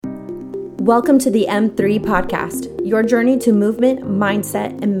Welcome to the M3 podcast. Your journey to movement,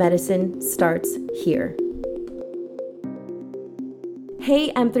 mindset, and medicine starts here.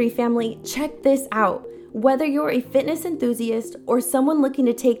 Hey M3 family, check this out. Whether you're a fitness enthusiast or someone looking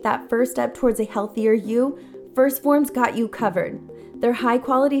to take that first step towards a healthier you, 1st Form's got you covered. Their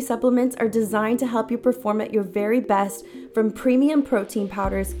high-quality supplements are designed to help you perform at your very best, from premium protein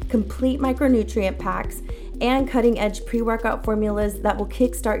powders, complete micronutrient packs, and cutting-edge pre-workout formulas that will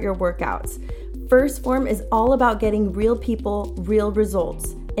kickstart your workouts. 1st Form is all about getting real people, real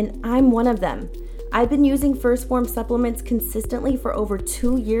results, and I'm one of them. I've been using 1st Form supplements consistently for over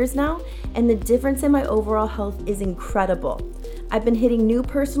 2 years now, and the difference in my overall health is incredible. I've been hitting new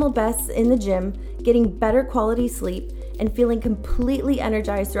personal bests in the gym, getting better quality sleep, and feeling completely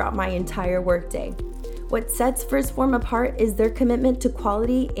energized throughout my entire workday. What sets 1st Form apart is their commitment to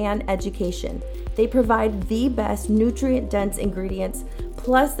quality and education. They provide the best nutrient-dense ingredients,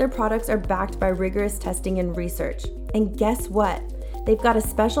 plus their products are backed by rigorous testing and research. And guess what? They've got a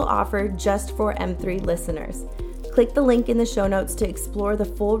special offer just for M3 listeners. Click the link in the show notes to explore the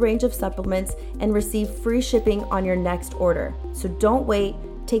full range of supplements and receive free shipping on your next order. So don't wait.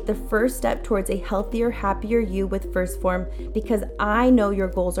 Take the first step towards a healthier, happier you with 1st Form, because I know your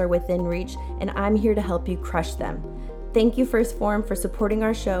goals are within reach and I'm here to help you crush them. Thank you, 1st Form, for supporting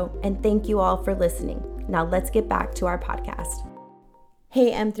our show, and thank you all for listening. Now let's get back to our podcast.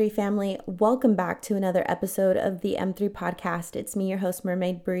 Hey M3 family, welcome back to another episode of the M3 podcast. It's me, your host,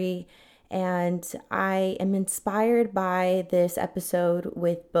 Mermaid Bree, and I am inspired by this episode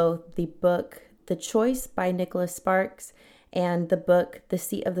with both the book The Choice by Nicholas Sparks and the book The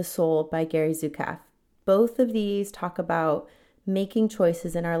Seat of the Soul by Gary Zukav. Both of these talk about making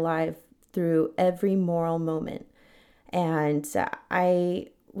choices in our life through every moral moment. And I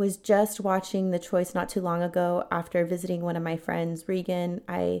was just watching The Choice not too long ago after visiting one of my friends, Regan.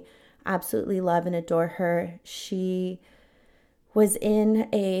 I absolutely love and adore her. She was in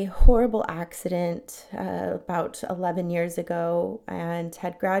a horrible accident about 11 years ago and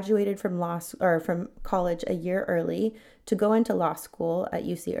had graduated from college a year early to go into law school at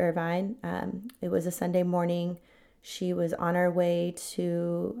UC Irvine. It was a Sunday morning. She was on her way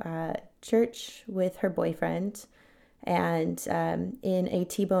to church with her boyfriend, and in a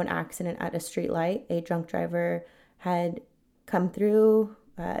T-bone accident at a streetlight, a drunk driver had come through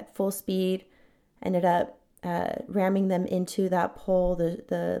at full speed, ended up ramming them into that pole,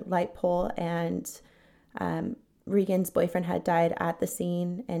 the light pole, and Regan's boyfriend had died at the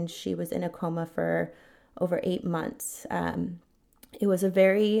scene, and she was in a coma for over 8 months. It was a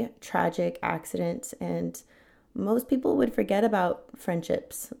very tragic accident, and most people would forget about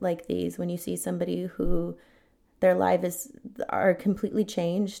friendships like these when you see somebody who their lives are completely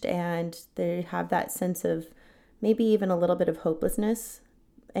changed and they have that sense of maybe even a little bit of hopelessness.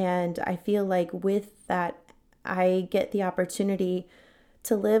 And I feel like with that, I get the opportunity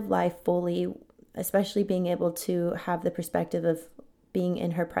to live life fully, especially being able to have the perspective of being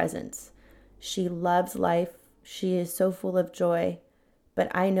in her presence. She loves life. She is so full of joy. But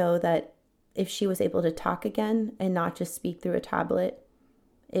I know that if she was able to talk again and not just speak through a tablet,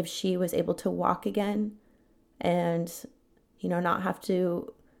 if she was able to walk again and, not have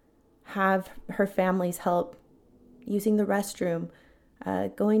to have her family's help using the restroom,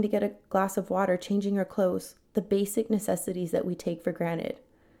 going to get a glass of water, changing her clothes, the basic necessities that we take for granted.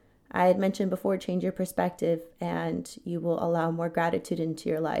 I had mentioned before, change your perspective and you will allow more gratitude into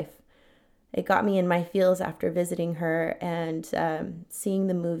your life. It got me in my feels after visiting her and seeing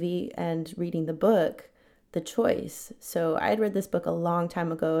the movie and reading the book, The Choice. So I had read this book a long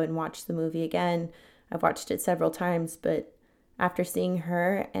time ago and watched the movie again. I've watched it several times, but after seeing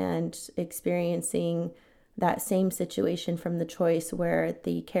her and experiencing that same situation from The Choice where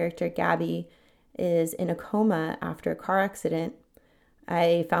the character Gabby is in a coma after a car accident,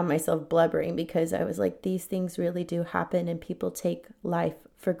 I found myself blubbering because I was like, these things really do happen and people take life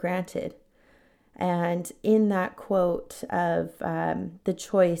for granted. And in that quote of The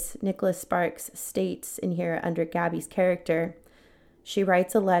Choice, Nicholas Sparks states in here under Gabby's character, she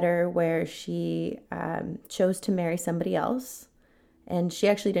writes a letter where she chose to marry somebody else. And she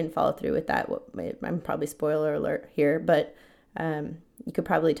actually didn't follow through with that. I'm probably spoiler alert here, but you could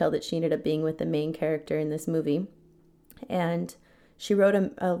probably tell that she ended up being with the main character in this movie. And she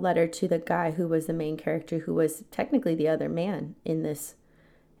wrote a letter to the guy who was the main character, who was technically the other man in this.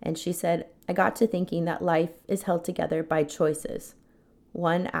 And she said, I got to thinking that life is held together by choices,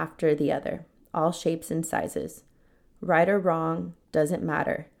 one after the other, all shapes and sizes. Right or wrong doesn't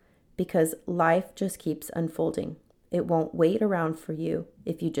matter, because life just keeps unfolding. It won't wait around for you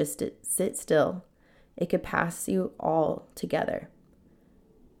if you just sit still. It could pass you all together.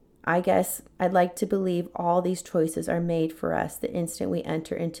 I guess I'd like to believe all these choices are made for us the instant we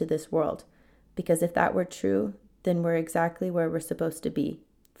enter into this world. Because if that were true, then we're exactly where we're supposed to be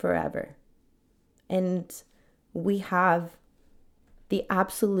forever. And we have the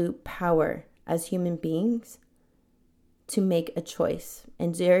absolute power as human beings to make a choice.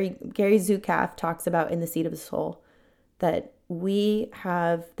 And Gary Zukav talks about in The Seat of the Soul that we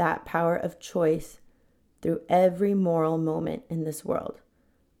have that power of choice through every moral moment in this world.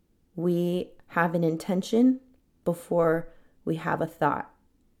 We have an intention before we have a thought,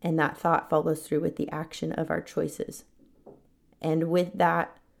 and that thought follows through with the action of our choices. And with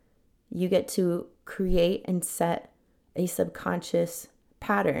that, you get to create and set a subconscious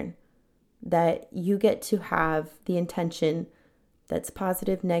pattern that you get to have the intention that's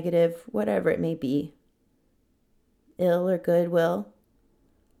positive, negative, whatever it may be, ill or goodwill,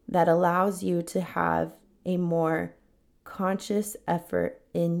 that allows you to have a more conscious effort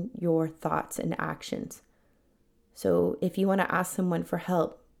in your thoughts and actions. So if you want to ask someone for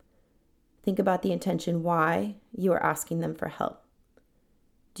help, think about the intention why you are asking them for help.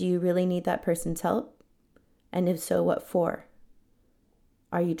 Do you really need that person's help? And if so, what for?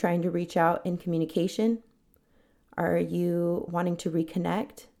 Are you trying to reach out in communication? Are you wanting to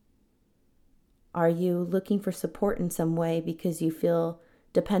reconnect? Are you looking for support in some way because you feel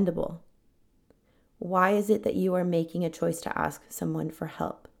dependable? Why is it that you are making a choice to ask someone for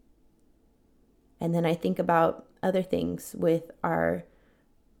help? And then I think about other things with our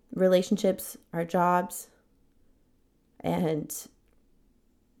relationships, our jobs, and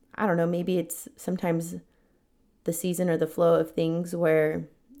I don't know, maybe it's sometimes the season or the flow of things where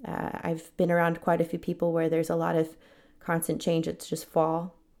I've been around quite a few people where there's a lot of constant change. It's just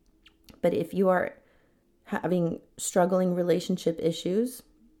fall. But if you are having struggling relationship issues,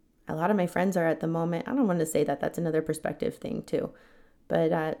 a lot of my friends are at the moment. I don't want to say that, that's another perspective thing too.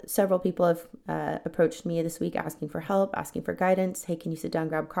 But several people have approached me this week asking for help, asking for guidance. Hey, can you sit down,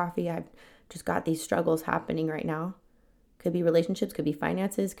 grab coffee? I've just got these struggles happening right now. Could be relationships, could be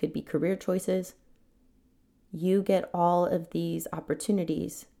finances, could be career choices. You get all of these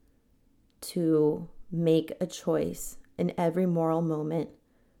opportunities to make a choice in every moral moment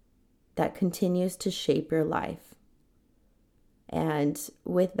that continues to shape your life. And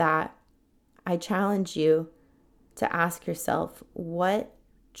with that, I challenge you to ask yourself, what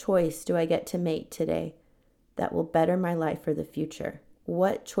choice do I get to make today that will better my life for the future?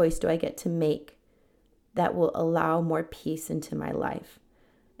 What choice do I get to make that will allow more peace into my life?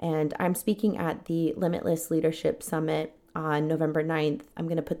 And I'm speaking at the Limitless Leadership Summit on November 9th. I'm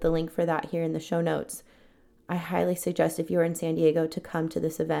going to put the link for that here in the show notes. I highly suggest if you're in San Diego to come to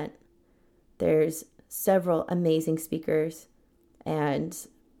this event. There's several amazing speakers, and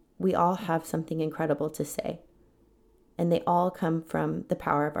we all have something incredible to say. And they all come from the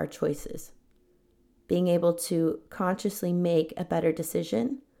power of our choices. Being able to consciously make a better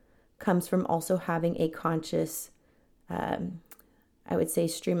decision comes from also having a conscious, I would say,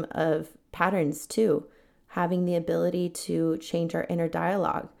 stream of patterns too. Having the ability to change our inner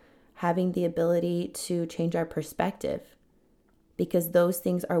dialogue, having the ability to change our perspective, because those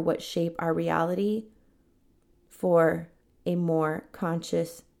things are what shape our reality for a more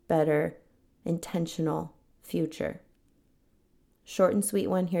conscious, better, intentional future. Short and sweet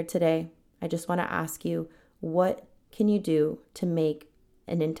one here today. I just want to ask you, what can you do to make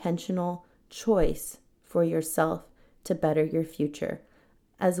an intentional choice for yourself to better your future,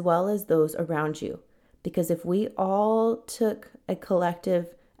 as well as those around you? Because if we all took a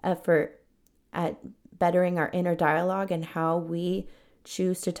collective effort at bettering our inner dialogue and how we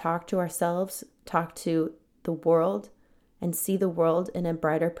choose to talk to ourselves, talk to the world, and see the world in a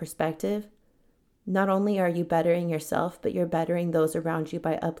brighter perspective, not only are you bettering yourself, but you're bettering those around you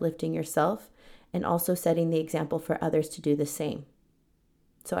by uplifting yourself and also setting the example for others to do the same.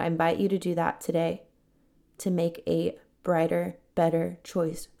 So I invite you to do that today, to make a brighter, better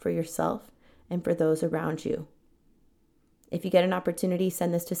choice for yourself and for those around you. If you get an opportunity,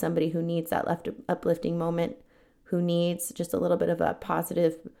 send this to somebody who needs that uplifting moment, who needs just a little bit of a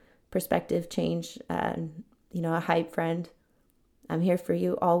positive perspective change, a hype friend. I'm here for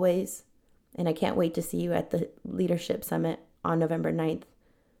you always, and I can't wait to see you at the Leadership Summit on November 9th.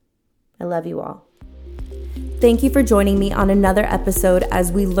 I love you all. Thank you for joining me on another episode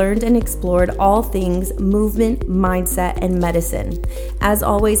as we learned and explored all things movement, mindset, and medicine. As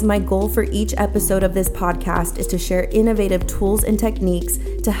always, my goal for each episode of this podcast is to share innovative tools and techniques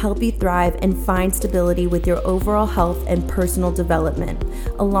to help you thrive and find stability with your overall health and personal development,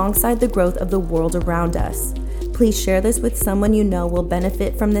 alongside the growth of the world around us. Please share this with someone you know will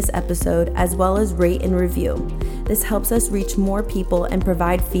benefit from this episode, as well as rate and review. This helps us reach more people and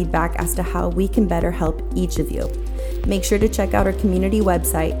provide feedback as to how we can better help each of you. Make sure to check out our community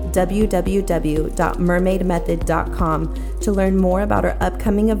website, www.mermaidmethod.com, to learn more about our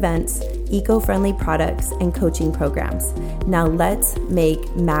upcoming events, eco-friendly products, and coaching programs. Now let's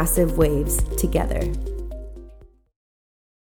make massive waves together.